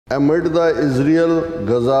Amid the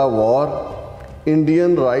Israel-Gaza war,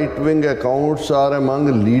 Indian right-wing accounts are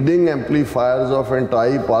among leading amplifiers of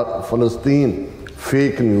anti-Palestine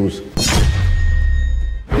fake news.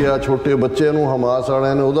 या छोटे बच्चे नूं Hamas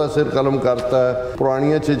वालियां ने उहदा सिर कलम करता है।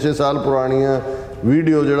 पुरानियां 6-6 साल पुरानियां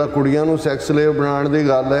वीडियो जिहड़ा कुड़ियां नूं सैक्स स्लेव बनाउण दी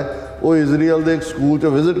गल है, वो इजराइल के एक स्कूल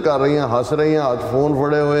च विजिट कर रही, हस रही, हाथ फोन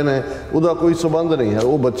फड़े हुए ने, उसका कोई संबंध नहीं है।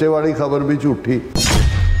 वो बच्चे वाली खबर भी झूठी।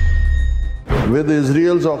 With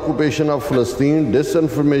Israel's occupation of Palestine,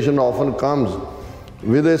 disinformation often comes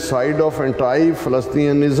with a side of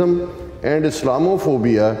anti-Palestinianism and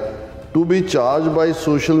Islamophobia to be charged by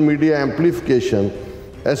social media amplification,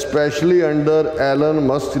 especially under Elon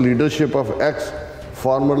Musk's leadership of X,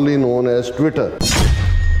 formerly known as Twitter.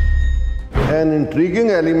 An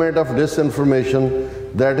intriguing element of disinformation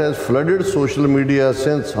that has flooded social media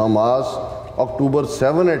since Hamas' October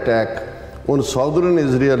 7 attack on southern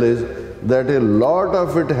Israel is that a lot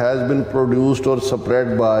of it has been produced or spread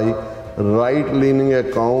by right-leaning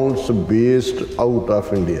accounts based out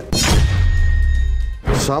of India.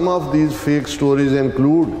 Some of these fake stories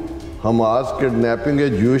include Hamas kidnapping a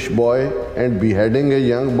Jewish boy and beheading a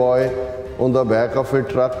young boy on the back of a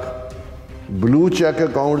truck. Blue check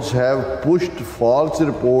accounts have pushed false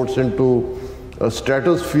reports into a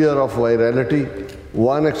stratosphere of virality.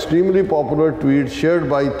 One extremely popular tweet shared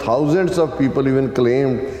by thousands of people even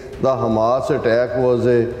claimed the Hamas attack was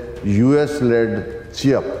a US-led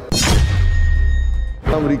chip.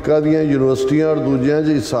 America दियां यूनिवर्सिटियां और दूजियां च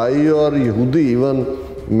ईसाई और यहूदी even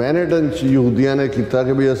मैनेटन च यहूदियां ने किया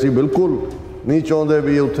कि भी असी बिल्कुल नहीं चाहते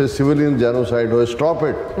भी उत्थे सिविलियन जेनोसाइड हो। स्टॉप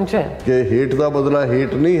इट कि हेट का बदला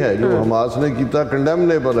हेट नहीं है। जो हमास ने किया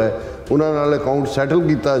कंडेमनेबल है, उन्होंने नाल अकाउंट सैटल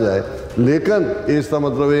किया जाए, लेकिन इसका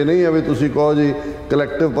मतलब ये नहीं है भी तुसी कहो जी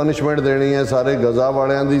कलैक्टिव पनिशमेंट देनी है, सारे गजा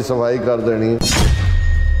वालियां दी सफाई कर देनी है।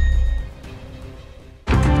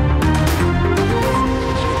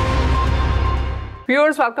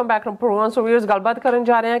 Viewers welcome back to programme. So viewers गलबात करन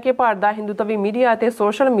जा रहे हैं कि भारत दा हिंदूत्वी मीडिया ते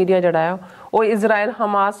सोशल मीडिया जिहड़ा है वो इजराइल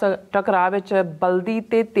हमास टकराव विच बल्दी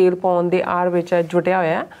ते तेल पाउण दे आड़ विच जुटिया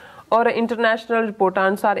होया है और इंटरनेशनल रिपोर्टां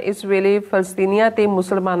अनुसार इस वेले फलस्तीनियां ते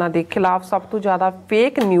मुसलमानां दे खिलाफ सब तो ज़्यादा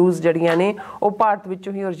फेक न्यूज़ जड़ियां ने वो भारत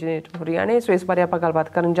विचों ही ओरिजिनेट हो रही ने। सो इस बारे आपां गलबात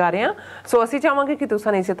करन जा रहे हैं। सो असीं चाहांगे कि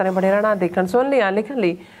तुसां इसे तरह बने रहना, देखण सुन लिया, लिखण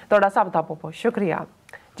लई तुहाडा सब दा बहुत शुक्रिया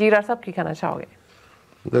जी। राज साहब की कहना चाहोगे?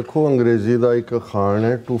 देखो, अंग्रेजी का एक अखान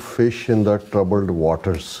है to fish in the troubled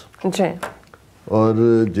waters जी। और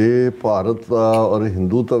जे भारत का और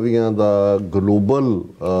हिंदू तवियां का ग्लोबल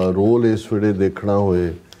रोल इस वेले देखना होए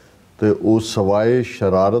तो वो सवाए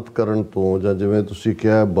शरारत करन तो जां जिवें तुसीं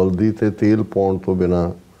कहा बल्दी ते तेल पाउण तो बिना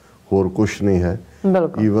होर कुछ नहीं है।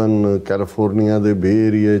 ईवन कैलीफोर्निया के बे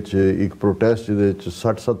एरिए च एक प्रोटेस्ट जिहदे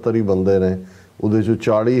 60-70 ही बंदे ने, ਉਹਦੇ 'ਚੋਂ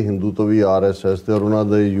 40 ਹਿੰਦੂ ਤੋਂ ਵੀ RSS ਤੇ ਔਰ ਉਹਨਾਂ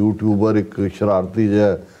ਦੇ ਯੂਟਿਊਬਰ ਇੱਕ ਸ਼ਰਾਰਤੀ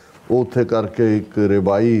ਜਿਹਾ ਉਹ ਉੱਥੇ ਕਰਕੇ ਇੱਕ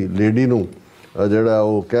ਰਿਬਾਈ ਲੇਡੀ ਨੂੰ ਜਿਹੜਾ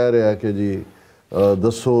ਉਹ ਕਹਿ ਰਿਹਾ ਕਿ ਜੀ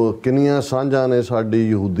ਦੱਸੋ ਕਿੰਨੀਆਂ ਸਾਂਝਾਂ ਨੇ ਸਾਡੀ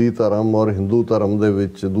ਯਹੂਦੀ ਧਰਮ ਔਰ ਹਿੰਦੂ ਧਰਮ ਦੇ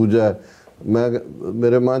ਵਿੱਚ। ਦੂਜਾ ਮੈਂ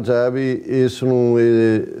ਮੇਰੇ ਮਨ 'ਚ ਆਇਆ ਵੀ ਇਸ ਨੂੰ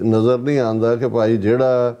ਇਹ ਨਜ਼ਰ ਨਹੀਂ ਆਉਂਦਾ ਕਿ ਭਾਈ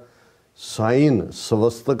ਜਿਹੜਾ ਸਾਈਨ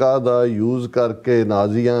ਸਵਸਤਕਾ ਦਾ ਯੂਜ਼ ਕਰਕੇ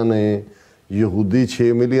ਨਾਜ਼ੀਆਂ ਨੇ ਯਹੂਦੀ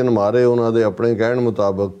 6 ਮਿਲੀਅਨ ਮਾਰੇ ਉਹਨਾਂ ਦੇ ਆਪਣੇ ਕਹਿਣ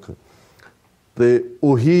ਮੁਤਾਬਕ, तो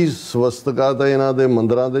उही स्वस्तका तो इन्हां दे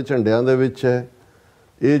मंदिरां दे झंडियां दे विच है।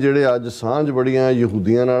 ये जिहड़े अज सांझ बड़ियां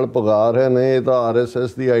यहूदियां नाल पगा रहे ने, ये तो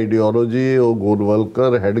RSS की आइडियोलॉजी, वो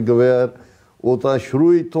गोलवल्कर हेडगवेयर, वो तो शुरू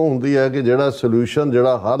इत्थों हुंदी है कि जिहड़ा सोल्यूशन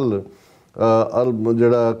जिहड़ा हल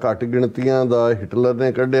जिहड़ा घट गिणतियां दा हिटलर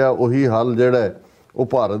ने कढ़िया, उही हल जिहड़ा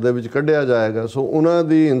वो भारत दे विच कढ़िया जाएगा। सो उन्हां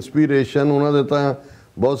दी इंस्पीरेशन उन्हां दे तां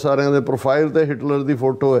बहुत सारे दे प्रोफाइल ते हिटलर की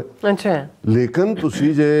फोटो है। अच्छा, लेकिन तुसी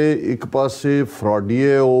जे एक पासे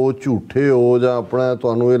फ्रॉडीए हो, झूठे हो, जां अपना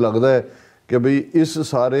तुहानूं ये लगदा है कि बई इस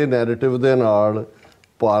सारे नैरेटिव दे नाल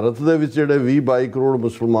भारत दे विच जिहड़े 20-22 करोड़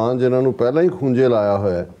मुसलमान जिन्हां नूं पहलां ही खूंजे लाया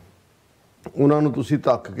होया है, उन्हां नूं तुसी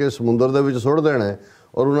धक्क के समुंदर दे विच सुੱਟ देना है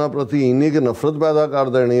और उन्हां प्रति इन्नी कि नफरत पैदा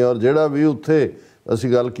कर देनी। और जिहड़ा भी उत्थे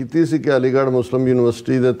असीं गल कीती सी कि अलीगढ़ मुस्लिम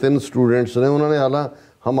यूनिवर्सिटी दे 3 स्टूडेंट्स ने, उन्होंने हालां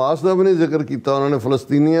हमास का भी नहीं जिक्र किया, उन्होंने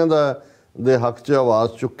फलस्तीनियां दे हक च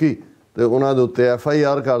आवाज़ चुकी तो उन्होंने उत्ते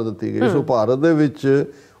FIR कर दी गई। सो भारत दे विच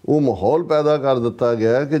वो माहौल पैदा कर दिता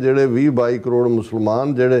गया कि जिहड़े 20-22 करोड़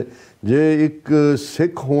मुसलमान जिहड़े जे एक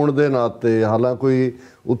सिख होने के नाते, हालां कोई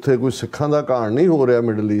उत्थे कोई सिखां दा घाण नहीं हो रहा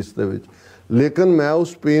मिडल ईस्ट दे विच, लेकिन मैं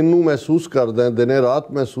उस पेन नूं महसूस करदा, दिने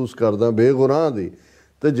रात महसूस करदा बेगुनाह दी।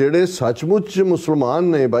 तो जिहड़े सचमुच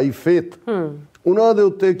मुसलमान ने बाई फेथ उन्हां दे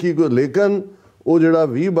उत्ते की, लेकिन वो जिहड़ा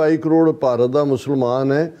 20-22 करोड़ भारत का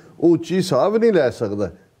मुसलमान है वो उच्ची साह भी नहीं लै सकता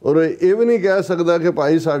और ये भी नहीं कह सकता कि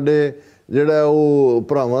भाई साडे ਜਿਹੜਾ ਉਹ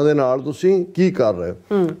ਭਰਾਵਾਂ ਦੇ ਨਾਲ ਤੁਸੀਂ ਕੀ ਕਰ ਰਹੇ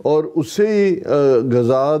ਹੋ। ਔਰ ਉਸੇ ਹੀ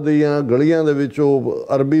ਗਜ਼ਾ ਦੀਆਂ ਗਲੀਆਂ ਦੇ ਵਿੱਚ ਉਹ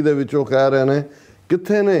ਅਰਬੀ ਦੇ ਵਿੱਚ ਉਹ ਕਹਿ ਰਹੇ ਨੇ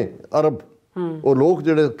ਕਿੱਥੇ ਨੇ ਅਰਬ, ਉਹ ਲੋਕ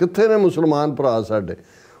ਜਿਹੜੇ ਕਿੱਥੇ ਨੇ ਮੁਸਲਮਾਨ ਭਰਾ ਸਾਡੇ।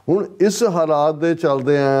 ਹੁਣ ਇਸ ਹਾਲਾਤ ਦੇ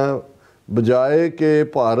ਚੱਲਦੇ ਆ ਬਜਾਏ ਕਿ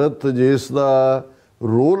ਭਾਰਤ ਜਿਸ ਦਾ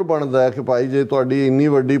ਰੋਲ ਬਣਦਾ ਹੈ ਕਿ ਭਾਈ ਜੇ ਤੁਹਾਡੀ ਇੰਨੀ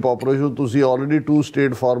ਵੱਡੀ ਪਾਪੂਲੇਸ਼ਨ, ਤੁਸੀਂ ਆਲਰੇਡੀ 2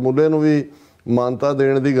 ਸਟੇਟ ਫਾਰਮੂਲੇ ਨੂੰ ਵੀ ਮਾਨਤਾ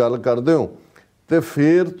ਦੇਣ ਦੀ ਗੱਲ ਕਰਦੇ ਹੋ, ਤੇ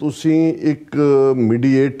ਫਿਰ ਤੁਸੀਂ ਇੱਕ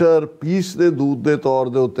ਮੀਡੀਏਟਰ ਪੀਸ ਦੇ ਦੂਤ ਦੇ ਤੌਰ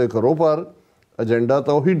ਦੇ ਉੱਤੇ ਕਰੋ, ਪਰ ਏਜੰਡਾ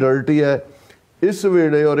ਤਾਂ ਉਹੀ ਡਰਟੀ ਹੈ ਇਸ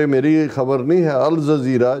ਵੇਲੇ। ਔਰ ਇਹ ਮੇਰੀ ਖਬਰ ਨਹੀਂ ਹੈ, ਅਲ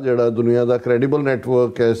ਜਜ਼ੀਰਾ ਜਿਹੜਾ ਦੁਨੀਆ ਦਾ ਕ੍ਰੈਡੀਬਲ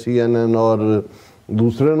ਨੈਟਵਰਕ ਹੈ, CNN ਔਰ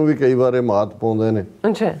ਦੂਸਰੇ ਨੂੰ ਵੀ ਕਈ ਵਾਰ ਇਹ ਮਾਤ ਪਾਉਂਦੇ ਨੇ,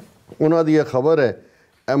 ਉਹਨਾਂ ਦੀ ਇਹ ਖਬਰ ਹੈ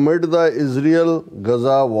amid the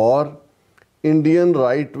Israel-Gaza war, Indian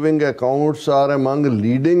right-wing accounts are among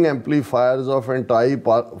leading amplifiers of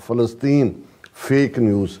anti-Palestine fake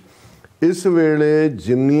news। ਇਸ ਵੇਲੇ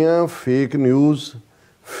ਜਿੰਨੀਆਂ ਫੇਕ ਨਿਊਜ਼,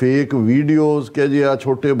 ਫੇਕ ਵੀਡੀਓਜ਼ ਕਿ ਜੀ ਆ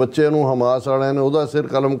ਛੋਟੇ ਬੱਚੇ ਨੂੰ ਹਮਾਸ ਵਾਲਿਆਂ ਨੇ ਉਹਦਾ ਸਿਰ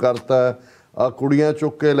ਕਲਮ ਕਰਤਾ, ਆ ਕੁੜੀਆਂ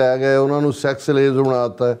ਚੁੱਕ ਕੇ ਲੈ ਗਏ ਉਹਨਾਂ ਨੂੰ ਸੈਕਸ ਸਲੇਵ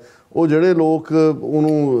ਬਣਾਤਾ, ਉਹ ਜਿਹੜੇ ਲੋਕ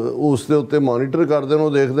ਉਹਨੂੰ ਉਸ ਦੇ ਉੱਤੇ ਮੋਨੀਟਰ ਕਰਦੇ ਨੇ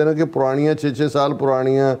ਉਹ ਦੇਖਦੇ ਨੇ ਕਿ ਪੁਰਾਣੀਆਂ 6-6 ਸਾਲ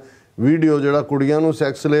ਪੁਰਾਣੀਆਂ ਵੀਡੀਓ ਜਿਹੜਾ ਕੁੜੀਆਂ ਨੂੰ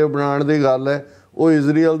ਸੈਕਸ ਸਲੇਵ ਬਣਾਉਣ ਦੀ ਗੱਲ ਹੈ, ਉਹ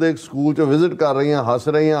ਇਜ਼ਰਾਈਲ ਦੇ ਇੱਕ ਸਕੂਲ 'ਚ ਵਿਜ਼ਿਟ ਕਰ ਰਹੀਆਂ, ਹੱਸ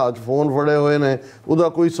ਰਹੀਆਂ, ਹੱਥ ਫੋਨ ਫੜੇ ਹੋਏ ਨੇ, ਉਹਦਾ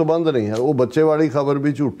ਕੋਈ ਸੰਬੰਧ ਨਹੀਂ ਹੈ, ਉਹ ਬੱਚੇ ਵਾਲੀ ਖਬਰ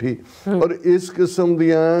ਵੀ ਝੂਠੀ। ਔਰ ਇਸ ਕਿਸਮ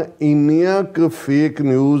ਦੀਆਂ ਇੰਨੀਆਂ ਕੁ ਫੇਕ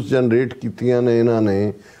ਨਿਊਜ਼ ਜਨਰੇਟ ਕੀਤੀਆਂ ਨੇ ਇਹਨਾਂ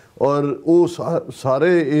ਨੇ, ਔਰ ਉਹ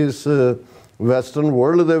ਸਾਰੇ ਇਸ ਵੈਸਟਰਨ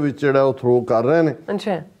ਵਰਲਡ ਦੇ ਵਿੱਚ ਜਿਹੜਾ ਉਹ ਥਰੋ ਕਰ ਰਹੇ ਨੇ।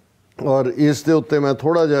 ਔਰ ਇਸ ਦੇ ਉੱਤੇ ਮੈਂ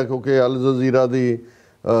ਥੋੜ੍ਹਾ ਜਿਹਾ, ਕਿਉਂਕਿ ਅਲ ਜਜ਼ੀਰਾ ਦੀ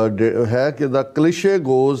ਹੈ ਕਿ ਦਾ ਕਲਿਸ਼ੇ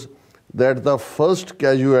goes that the first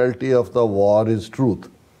casualty of the war is truth,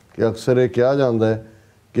 ਕਿ ਅਕਸਰ ਇਹ ਕਿਹਾ ਜਾਂਦਾ ਹੈ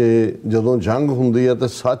ਕਿ ਜਦੋਂ ਜੰਗ ਹੁੰਦੀ ਹੈ ਤਾਂ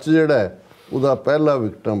ਸੱਚ ਜਿਹੜਾ ਹੈ ਉਹਦਾ ਪਹਿਲਾ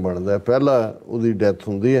ਵਿਕਟਮ ਬਣਦਾ ਹੈ, ਪਹਿਲਾ ਉਹਦੀ ਡੈਥ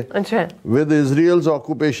ਹੁੰਦੀ ਹੈ। With Israel's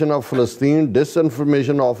occupation of Palestine,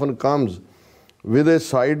 disinformation often comes with a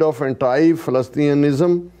side of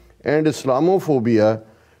anti-Palestinianism and Islamophobia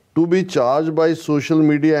to be charged by social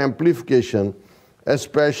media amplification,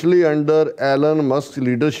 especially under Elon Musk's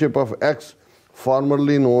leadership of X,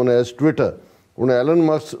 formerly known as Twitter। ਹੁਣ Allen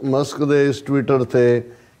Musk ਦੇ ਇਸ Twitter 'ਤੇ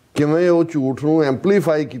ਕਿਵੇਂ ਉਹ ਝੂਠ ਨੂੰ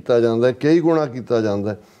ਐਂਪਲੀਫਾਈ ਕੀਤਾ ਜਾਂਦਾ, ਕਈ ਗੁਣਾ ਕੀਤਾ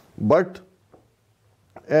ਜਾਂਦਾ। But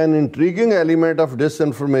an intriguing element of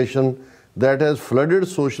disinformation that has flooded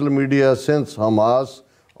social media since Hamas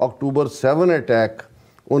October 7 attack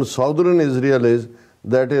on southern Israel is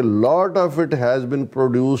that a lot of it has been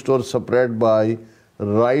produced or spread by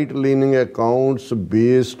right-leaning accounts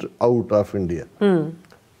based out of India।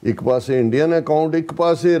 ਇੱਕ ਪਾਸੇ Indian account, ਇੱਕ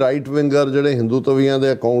ਪਾਸੇ right winger ਜਿਹੜੇ ਹਿੰਦੂਤਵੀਆਂ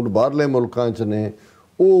ਦੇ account ਬਾਹਰਲੇ ਮੁਲਕਾਂ 'ਚ ਨੇ,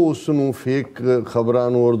 ਉਹ ਉਸ ਨੂੰ ਫੇਕ ਖਬਰਾਂ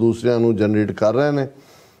ਨੂੰ ਔਰ ਦੂਸਰਿਆਂ ਨੂੰ ਜਨਰੇਟ ਕਰ ਰਹੇ ਨੇ।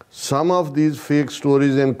 Some of ਥੀਜ਼ fake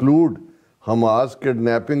stories include Hamas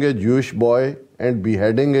kidnapping A ਜੂਇਸ਼ boy and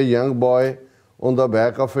beheading a young boy on the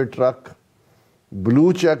back of a truck।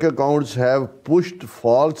 Blue check accounts have pushed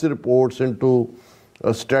false reports into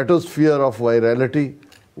a stratosphere of virality।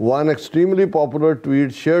 One extremely popular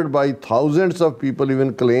tweet shared by thousands of people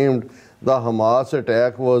even claimed the Hamas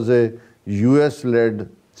attack was a US-led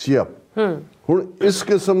chip। ਹੁਣ ਇਸ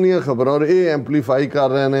ਕਿਸਮ ਦੀਆਂ ਖਬਰਾਂ ਔਰ ਇਹ ਐਂਪਲੀਫਾਈ ਕਰ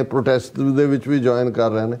ਰਹੇ ਨੇ, ਪ੍ਰੋਟੈਸਟ ਦੇ ਵਿੱਚ ਵੀ ਜੁਆਇਨ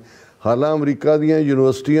ਕਰ ਰਹੇ ਨੇ। ਹਾਲਾਂ ਅਮਰੀਕਾ ਦੀਆਂ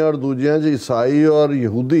ਯੂਨੀਵਰਸਿਟੀਆਂ ਔਰ ਦੂਜਿਆਂ 'ਚ ਈਸਾਈ ਔਰ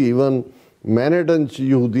ਯਹੂਦੀ, ਈਵਨ ਮੈਨਹਟਨ 'ਚ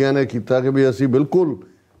ਯਹੂਦੀਆਂ ਨੇ ਕੀਤਾ ਕਿ ਵੀ ਅਸੀਂ ਬਿਲਕੁਲ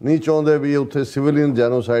ਨਹੀਂ ਚਾਹੁੰਦੇ ਵੀ ਉੱਥੇ ਸਿਵਿਲੀਅਨ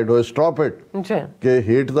ਜੈਨੋਸਾਈਡ ਹੋਏ, ਸਟਾਪ ਇਟ, ਕਿ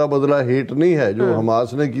ਹੇਟ ਦਾ ਬਦਲਾ ਹੇਟ ਨਹੀਂ ਹੈ, ਜੋ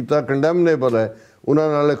ਹਮਾਸ ਨੇ ਕੀਤਾ ਕੰਡੈਮਨੇਬਲ ਹੈ, ਉਹਨਾਂ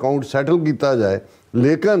ਨਾਲ ਅਕਾਊਂਟ ਸੈਟਲ ਕੀਤਾ ਜਾਏ।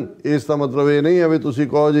 ਲੇਕਿਨ ਇਸ ਦਾ ਮਤਲਬ ਇਹ ਨਹੀਂ ਹੈ ਵੀ ਤੁਸੀਂ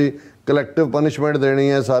ਕਹੋ ਜੀ ਕਲੈਕਟਿਵ ਪਨਿਸ਼ਮੈਂਟ ਦੇਣੀ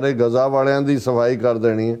ਹੈ, ਸਾਰੇ ਗਜ਼ਾ ਵਾਲਿਆਂ ਦੀ ਸਫਾਈ ਕਰ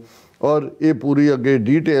ਦੇਣੀ ਹੈ। ਔਰ ਇਹ ਪੂਰੀ ਅੱਗੇ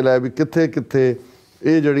ਡੀਟੇਲ ਹੈ ਵੀ ਕਿੱਥੇ ਕਿੱਥੇ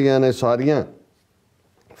ਇਹ ਜਿਹੜੀਆਂ ਨੇ ਸਾਰੀਆਂ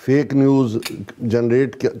ਫੇਕ ਨਿਊਜ਼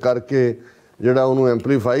ਜਨਰੇਟ ਕਰਕੇ ਜਿਹੜਾ ਉਹਨੂੰ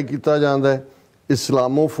ਐਂਪਲੀਫਾਈ ਕੀਤਾ ਜਾਂਦਾ ਹੈ।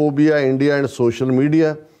 Islamophobia India and social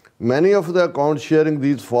media, many of the accounts sharing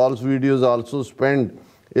these false videos also spend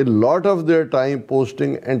a lot of their time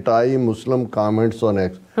posting anti-Muslim comments on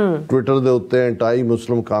X, Twitter ਦੇ ਉੱਤੇ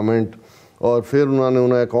anti-Muslim comment, ਔਰ ਫਿਰ ਉਹਨਾਂ ਨੇ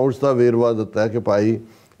ਉਹਨਾਂ ਅਕਾਊਂਟਸ ਦਾ ਵੇਰਵਾ ਦਿੱਤਾ ਕਿ ਭਾਈ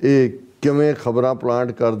ਇਹ ਕਿਵੇਂ ਖਬਰਾਂ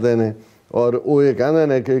ਪਲਾਂਟ ਕਰਦੇ ਨੇ। ਔਰ ਉਹ ਇਹ ਕਹਿੰਦੇ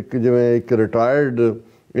ਨੇ ਕਿ ਜਿਵੇਂ ਇੱਕ ਰਿਟਾਇਰਡ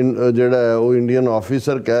ਜਿਹੜਾ ਹੈ ਉਹ ਇੰਡੀਅਨ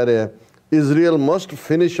ਆਫਿਸਰ ਕਹਿ ਰਿਹਾ Israel must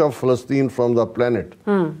finish off Palestine from the planet,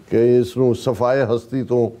 ਕਿ ਇਸ ਨੂੰ ਸਫਾਏ ਹਸਤੀ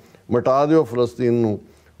ਤੋਂ ਮਿਟਾ ਦਿਓ ਫਲਸਤੀਨ ਨੂੰ।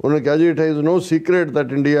 ਉਹਨੇ ਕਿਹਾ ਜੀ it is no secret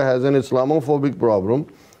that India has an Islamophobic problem,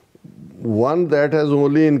 one that has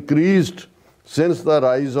only increased since the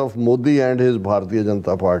rise of Modi and his Bharatiya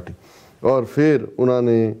Janata Party। ਔਰ ਫਿਰ ਉਹਨਾਂ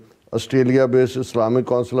ਨੇ Australia based Islamic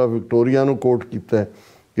council of Victoria ਨੂੰ ਕੋਟ ਕੀਤਾ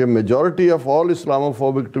ਕਿ majority of all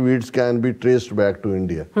ਇਸਲਾਮੋਫੋਬਿਕ tweets can be ਟ੍ਰੇਸਡ back to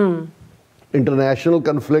India. International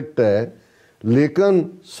conflict ਹੈ, ਲੇਕਿਨ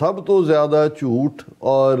ਸਭ ਤੋਂ ਜ਼ਿਆਦਾ ਝੂਠ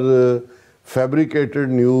ਔਰ ਫੈਬਰੀਕੇਟਡ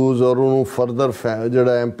ਨਿਊਜ਼ ਔਰ ਉਹਨੂੰ ਫਰਦਰ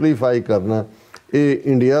ਜਿਹੜਾ ਐਂਪਲੀਫਾਈ ਕਰਨਾ,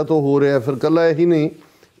 ਇਹ ਇੰਡੀਆ ਤੋਂ ਹੋ ਰਿਹਾ। ਫਿਰ ਇਕੱਲਾ ਇਹੀ ਨਹੀਂ,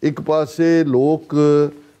 ਇੱਕ ਪਾਸੇ ਲੋਕ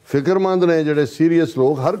ਫਿਕਰਮੰਦ ਨੇ ਜਿਹੜੇ ਸੀਰੀਅਸ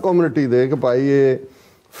ਲੋਕ ਹਰ ਕਮਿਊਨਿਟੀ ਦੇ ਕਿ ਭਾਈ ਇਹ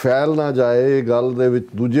ਫੈਲ ਨਾ ਜਾਏ, ਇਹ ਗੱਲ ਦੇ ਵਿੱਚ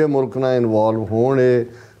ਦੂਜੇ ਮੁਲਕ ਨਾਲ ਇਨਵੋਲਵ ਹੋਣ, ਇਹ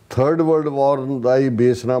ਥਰਡ ਵਰਲਡ ਵਾਰ ਦਾ ਹੀ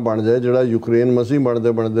ਬੇਸ ਨਾ ਬਣ ਜਾਏ ਜਿਹੜਾ ਯੂਕਰੇਨ ਮਸੀਂ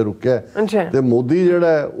ਬਣਦੇ ਬਣਦੇ ਰੁਕਿਆ। ਤੇ ਮੋਦੀ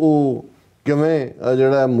ਜਿਹੜਾ ਉਹ ਕਿਵੇਂ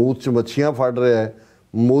ਜਿਹੜਾ ਮੂੰਹ 'ਚ ਮੱਛੀਆਂ ਫੜ ਰਿਹਾ ਹੈ।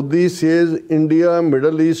 Modi says India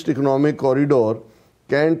middle East economic corridor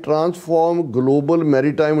can transform global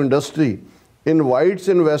maritime industry, ਇਨਵਾਈਟਸ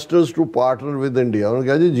investors to partner with India. ਉਹਨੇ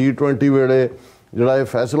ਕਿਹਾ ਜੀ G20 ਵੇਲੇ ਜਿਹੜਾ ਇਹ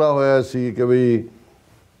ਫੈਸਲਾ ਹੋਇਆ ਸੀ ਕਿ ਵੀ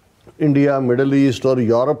ਇੰਡੀਆ ਮਿਡਲ ਈਸਟ ਔਰ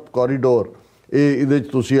ਯੂਰਪ ਕੋਰੀਡੋਰ ਇਹਦੇ 'ਚ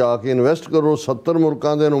ਤੁਸੀਂ ਆ ਕੇ ਇਨਵੈਸਟ ਕਰੋ। 70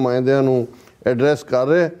 ਮੁਲਕਾਂ ਦੇ ਨੁਮਾਇੰਦਿਆਂ ਨੂੰ ਐਡਰੈਸ ਕਰ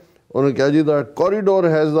ਰਹੇ। ਉਹਨੇ ਕਿਹਾ ਜੀ ਦਾ corridor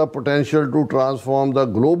has the potential to transform the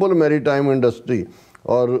global maritime industry,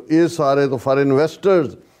 ਔਰ ਇਹ ਸਾਰੇ ਤੋਂ for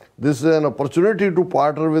investors this is an opportunity to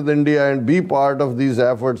partner with India and B part of these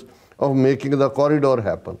efforts of making the corridor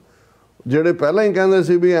happen. ਜਿਹੜੇ ਪਹਿਲਾਂ ਹੀ ਕਹਿੰਦੇ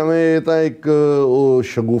ਸੀ ਵੀ ਐਵੇਂ ਇਹ ਤਾਂ ਇੱਕ ਉਹ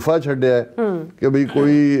ਸ਼ਗੂਫਾ ਛੱਡਿਆ ਕਿ ਵੀ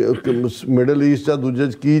ਕੋਈ ਮਿਡਲ ਈਸਟ ਜਾਂ ਦੂਜੇ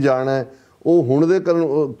 'ਚ ਕੀ ਜਾਣਾ ਹੈ, ਉਹ ਹੁਣ ਦੇ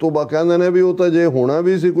ਕਰਨ ਤੋਂ ਬਾਅਦ ਕਹਿੰਦੇ ਨੇ ਵੀ ਉਹ ਤਾਂ ਜੇ ਹੋਣਾ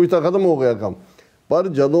ਵੀ ਸੀ ਕੁਝ ਤਾਂ ਖਤਮ ਹੋ ਗਿਆ ਕੰਮ। ਪਰ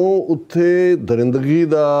ਜਦੋਂ ਉੱਥੇ ਦਰਿੰਦਗੀ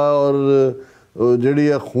ਦਾ ਔਰ ਜਿਹੜੀ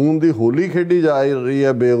ਆ ਖੂਨ ਦੀ ਹੋਲੀ ਖੇਡੀ ਜਾ ਰਹੀ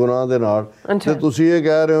ਹੈ ਬੇਗੁਨਾਹ ਦੇ ਨਾਲ, ਤੇ ਤੁਸੀਂ ਇਹ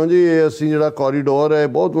ਕਹਿ ਰਹੇ ਹੋ ਜੀ ਇਹ ਅਸੀਂ ਜਿਹੜਾ ਕੋਰੀਡੋਰ ਹੈ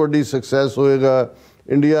ਬਹੁਤ ਵੱਡੀ ਸਕਸੈਸ ਹੋਏਗਾ,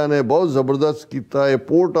 ਇੰਡੀਆ ਨੇ ਬਹੁਤ ਜ਼ਬਰਦਸਤ ਕੀਤਾ, ਇਹ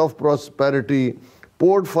port of prosperity,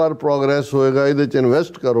 port for progress ਹੋਏਗਾ, ਇਹਦੇ 'ਚ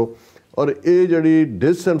ਇਨਵੈਸਟ ਕਰੋ। ਔਰ ਇਹ ਜਿਹੜੀ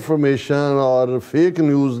ਡਿਸਇਨਫੋਰਮੇਸ਼ਨ ਔਰ ਫੇਕ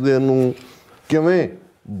ਨਿਊਜ਼ ਦੇ ਨੂੰ ਕਿਵੇਂ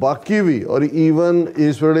ਬਾਕੀ ਵੀ, ਔਰ ਈਵਨ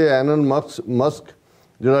ਇਸ ਵੇਲੇ ਐਲਨ ਮਸਕ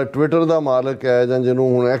ਜਿਹੜਾ ਟਵਿੱਟਰ ਦਾ ਮਾਲਕ ਹੈ ਜਾਂ ਜਿਹਨੂੰ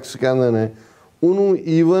ਹੁਣ ਐਕਸ ਕਹਿੰਦੇ ਨੇ, ਉਹਨੂੰ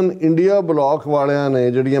ਈਵਨ ਇੰਡੀਆ ਬਲੌਕ ਵਾਲਿਆਂ ਨੇ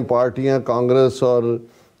ਜਿਹੜੀਆਂ ਪਾਰਟੀਆਂ ਕਾਂਗਰਸ ਔਰ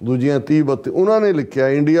ਦੂਜੀਆਂ 30-32 ਉਹਨਾਂ ਨੇ ਲਿਖਿਆ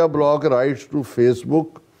India block rights to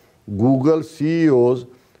Facebook Google CEOs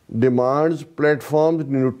demands platforms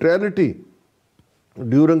neutrality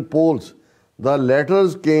during polls. The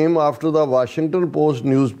letters came after the Washington Post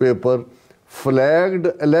newspaper flagged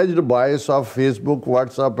alleged bias of Facebook,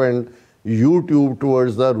 WhatsApp and YouTube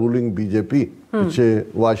towards the ruling BJP. ਪਿੱਛੇ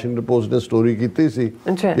Washington post ਨੇ story ਕੀਤੀ ਸੀ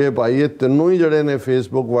ਕਿ ਭਾਈ ਇਹ ਤਿੰਨੋਂ ਹੀ ਜਿਹੜੇ ਨੇ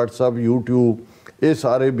Facebook, WhatsApp, YouTube ਇਹ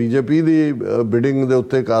ਸਾਰੇ BJP ਦੀ ਬਿਡਿੰਗ ਦੇ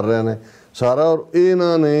ਉੱਤੇ ਕਰ ਰਹੇ ਨੇ ਸਾਰਾ। ਔਰ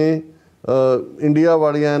ਇਹਨਾਂ ਨੇ ਇੰਡੀਆ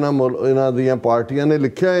ਵਾਲੀਆਂ ਇਹਨਾਂ ਦੀਆਂ ਪਾਰਟੀਆਂ ਨੇ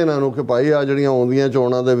ਲਿਖਿਆ ਇਹਨਾਂ ਨੂੰ ਕਿ ਭਾਈ ਆ ਜਿਹੜੀਆਂ ਆਉਂਦੀਆਂ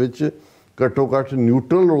ਚੋਣਾਂ ਦੇ ਵਿੱਚ ਘੱਟੋ ਘੱਟ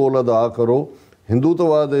ਨਿਊਟਰਲ ਰੋਲ ਅਦਾ ਕਰੋ,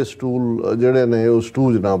 ਹਿੰਦੂਤਵਾਦ ਦੇ ਸਟੂਲ ਜਿਹੜੇ ਨੇ ਉਹ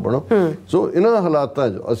ਸਟੂਜ ਨਾ ਬਣੋ। ਸੋ ਇਹਨਾਂ ਹਾਲਾਤਾਂ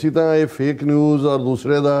 'ਚ ਅਸੀਂ ਤਾਂ ਇਹ ਫੇਕ ਨਿਊਜ਼ ਔਰ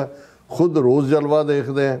ਦੂਸਰੇ ਦਾ ਖੁਦ ਰੋਜ਼ ਜਲਵਾ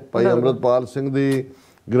ਦੇਖਦੇ ਹਾਂ। ਭਾਈ ਅਮਰਤਪਾਲ ਸਿੰਘ ਦੀ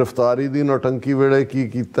ਗ੍ਰਿਫਤਾਰੀ ਦੀ ਨੌਟੰਕੀ ਵੇਲੇ ਕੀ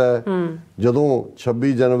ਕੀਤਾ, ਜਦੋਂ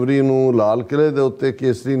 26 ਜਨਵਰੀ ਨੂੰ ਲਾਲ ਕਿਲ੍ਹੇ ਦੇ ਉੱਤੇ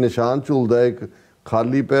ਕੇਸਰੀ ਨਿਸ਼ਾਨ ਝੂਲਦਾ ਇੱਕ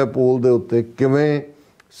ਖਾਲੀ ਪਏ ਪੋਲ ਦੇ ਉੱਤੇ, ਕਿਵੇਂ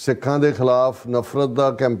ਸਿੱਖਾਂ ਦੇ ਖਿਲਾਫ ਨਫ਼ਰਤ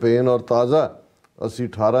ਦਾ ਕੈਂਪੇਨ। ਔਰ ਤਾਜ਼ਾ ਅਸੀਂ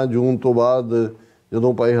 18 ਜੂਨ ਤੋਂ ਬਾਅਦ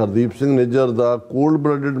ਜਦੋਂ ਭਾਈ ਹਰਦੀਪ ਸਿੰਘ ਨਿੱਜਰ ਦਾ ਕੋਲਡ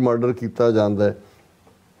ਬਲੱਡਡ ਮਰਡਰ ਕੀਤਾ ਜਾਂਦਾ ਹੈ,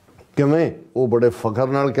 ਕਿਵੇਂ ਉਹ ਬੜੇ ਫਖਰ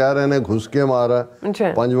ਨਾਲ ਕਹਿ ਰਹੇ ਨੇ घुस के मारा,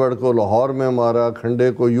 पंजवड़ को लाहौर में मारा, खंडे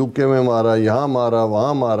को यूके में मारा, यहाँ मारा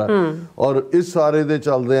वहाँ मारा। और इस सारे दे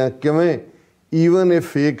चलते हैं किवें ਈਵਨ ਇਹ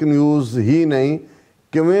ਫੇਕ ਨਿਊਜ਼ ਹੀ ਨਹੀਂ,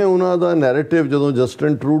 ਕਿਵੇਂ ਉਹਨਾਂ ਦਾ ਨੈਰੇਟਿਵ ਜਦੋਂ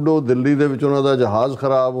ਜਸਟਿਨ ਟਰੂਡੋ ਦਿੱਲੀ ਦੇ ਵਿੱਚ ਉਹਨਾਂ ਦਾ ਜਹਾਜ਼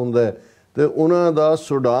ਖਰਾਬ ਹੁੰਦਾ ਹੈ ਤੇ ਉਹਨਾਂ ਦਾ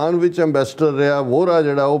ਸੁਡਾਨ ਵਿੱਚ ਐਂਬੈਸਡਰ ਰਿਹਾ ਵੋਰਾ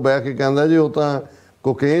ਜਿਹੜਾ ਉਹ ਬਹਿ ਕੇ ਕਹਿੰਦਾ ਜੀ ਉਹ ਤਾਂ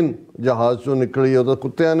ਕੋਕੇਨ ਜਹਾਜ਼ ਚੋਂ ਨਿਕਲੀ, ਉਹ ਤਾਂ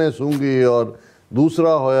ਕੁੱਤਿਆਂ ਨੇ ਸੂੰਘੀ ਔਰ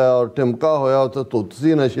ਦੂਸਰਾ ਹੋਇਆ ਔਰ ਟਿਮਕਾ ਹੋਇਆ, ਉਹ ਤਾਂ ਧੁੱਤ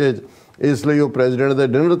ਸੀ ਨਸ਼ੇ 'ਚ, ਇਸ ਲਈ ਉਹ ਪ੍ਰੈਜ਼ੀਡੈਂਟ ਦੇ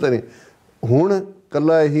ਡਿਨਰ 'ਤੇ ਨਹੀਂ। ਹੁਣ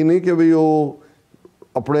ਇਕੱਲਾ ਇਹੀ ਨਹੀਂ ਕਿ ਵੀ ਉਹ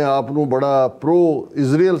ਆਪਣੇ ਆਪ ਨੂੰ ਬੜਾ ਪ੍ਰੋ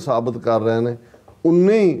ਇਜ਼ਰਾਈਲ ਸਾਬਤ ਕਰ ਰਹੇ ਨੇ,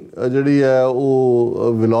 ਉਨੀ ਜਿਹੜੀ ਹੈ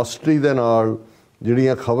ਉਹ ਵੈਲੋਸਿਟੀ ਦੇ ਨਾਲ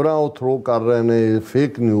ਜਿਹੜੀਆਂ ਖਬਰਾਂ ਉਹ ਥਰੋ ਕਰ ਰਹੇ ਨੇ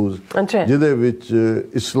ਫੇਕ ਨਿਊਜ਼, ਜਿਹਦੇ ਵਿੱਚ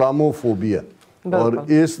ਇਸਲਾਮੋਫੋਬੀਆ ਔਰ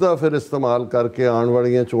ਇਸ ਦਾ ਫਿਰ ਇਸਤੇਮਾਲ ਕਰਕੇ ਆਉਣ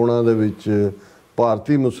ਵਾਲੀਆਂ ਚੋਣਾਂ ਦੇ ਵਿੱਚ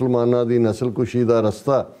ਭਾਰਤੀ ਮੁਸਲਮਾਨਾਂ ਦੀ ਨਸਲਕੁਸ਼ੀ ਦਾ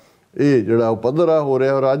ਰਸਤਾ ਇਹ ਜਿਹੜਾ ਉਹ ਪੱਧਰਾ ਹੋ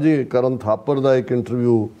ਰਿਹਾ। ਔਰ ਅੱਜ ਹੀ ਕਰਨ ਥਾਪਰ ਦਾ ਇੱਕ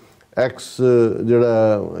ਇੰਟਰਵਿਊ ਐਕਸ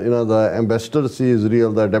ਜਿਹੜਾ ਇਹਨਾਂ ਦਾ ਐਂਬੈਸਡਰ ਸੀ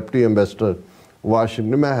ਇਜ਼ਰਾਈਲ ਦਾ, ਡਿਪਟੀ ਐਂਬੈਸਡਰ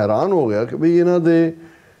ਵਾਸ਼ਿੰਗਟਨ, ਮੈਂ ਹੈਰਾਨ ਹੋ ਗਿਆ ਕਿ ਬਈ ਇਹਨਾਂ ਦੇ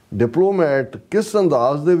ਡਿਪਲੋਮੈਟ ਕਿਸ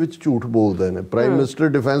ਅੰਦਾਜ਼ ਦੇ ਵਿੱਚ ਝੂਠ ਬੋਲਦੇ ਨੇ। ਪ੍ਰਾਈਮ ਮਿਨਿਸਟਰ,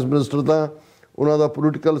 ਡਿਫੈਂਸ ਮਿਨਿਸਟਰ ਤਾਂ ਉਹਨਾਂ ਦਾ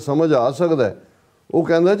ਪੋਲੀਟੀਕਲ ਸਮਝ ਆ ਸਕਦਾ ਹੈ, ਉਹ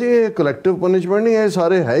ਕਹਿੰਦਾ ਜੀ ਇਹ ਕਲੈਕਟਿਵ ਪਨਿਸ਼ਮੈਂਟ ਨਹੀਂ, ਇਹ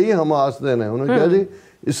ਸਾਰੇ ਹੈ ਹੀ ਹਮਾਸ ਦੇ ਨੇ। ਉਹਨੇ ਕਿਹਾ ਜੀ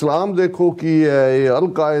ਇਸਲਾਮ ਦੇਖੋ ਕੀ ਹੈ, ਇਹ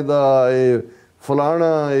ਅਲ-ਕਾਇਦਾ, ਇਹ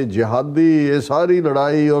ਫਲਾਣਾ, ਇਹ ਜਿਹਾਦੀ, ਇਹ ਸਾਰੀ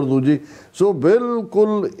ਲੜਾਈ ਔਰ ਦੂਜੀ। ਸੋ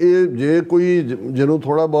ਬਿਲਕੁਲ ਇਹ ਜੇ ਕੋਈ ਜਿਹਨੂੰ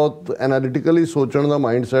ਥੋੜ੍ਹਾ ਬਹੁਤ ਐਨਾਲਿਟੀਕਲੀ ਸੋਚਣ ਦਾ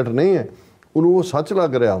ਮਾਈਂਡ ਸੈਟ ਨਹੀਂ ਹੈ, ਉਹਨੂੰ ਉਹ ਸੱਚ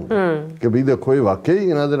ਲੱਗ ਰਿਹਾ ਹੁੰਦਾ ਕਿ ਵੀ ਦੇਖੋ ਇਹ ਵਾਕਈ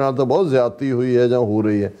ਇਹਨਾਂ ਦੇ ਨਾਲ ਤਾਂ ਬਹੁਤ ਜ਼ਿਆਦਤੀ ਹੋਈ ਹੈ ਜਾਂ ਹੋ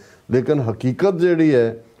ਰਹੀ ਹੈ, ਲੇਕਿਨ ਹਕੀਕਤ ਜਿਹੜੀ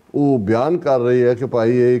ਹੈ ਉਹ ਬਿਆਨ ਕਰ ਰਹੀ ਹੈ ਕਿ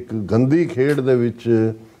ਭਾਈ ਇਹ ਇੱਕ ਗੰਦੀ ਖੇਡ ਦੇ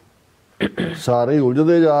ਵਿੱਚ ਸਾਰੇ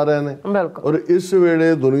ਉਲਝਦੇ ਜਾ ਰਹੇ ਨੇ। ਔਰ ਇਸ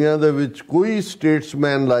ਵੇਲੇ ਦੁਨੀਆ ਦੇ ਵਿੱਚ ਕੋਈ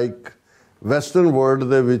ਸਟੇਟਸਮੈਨ ਲਾਈਕ ਵੈਸਟਰਨ ਵਰਲਡ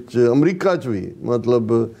ਦੇ ਵਿੱਚ, ਅਮਰੀਕਾ 'ਚ ਵੀ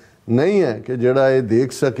ਮਤਲਬ ਨਹੀਂ ਹੈ ਕਿ ਜਿਹੜਾ ਇਹ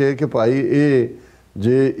ਦੇਖ ਸਕੇ ਕਿ ਭਾਈ ਇਹ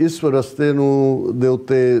ਜੇ ਇਸ ਰਸਤੇ ਨੂੰ ਦੇ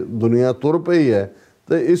ਉੱਤੇ ਦੁਨੀਆ ਤੁਰ ਪਈ ਹੈ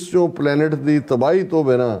ਤੇ ਇਸ ਚੋਂ ਪਲੈਨਟ ਦੀ ਤਬਾਹੀ ਤੋਂ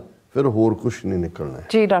ਬਿਨਾਂ ਫਿਰ ਹੋਰ ਕੁਛ ਨਹੀਂ ਨਿਕਲਣਾ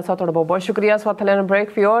ਜੀ। ਡਾਕਟਰ ਸਾਹਿਬ ਤੁਹਾਡਾ ਬਹੁਤ ਬਹੁਤ ਸ਼ੁਕਰੀਆ। ਸੋ ਲੈਣ ਬ੍ਰੇਕ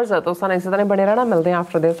ਫਿਓਰਸ ਤੋਂ ਸਾਨੂੰ ਇਸੇ ਤਰ੍ਹਾਂ ਬਣੇ ਰਹਿਣਾ। ਮਿਲਦੇ ਹਾਂ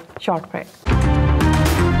ਆਫਟਰ ਦਿਸ ਸ਼ਾਰਟ ਬ੍ਰੇਕ।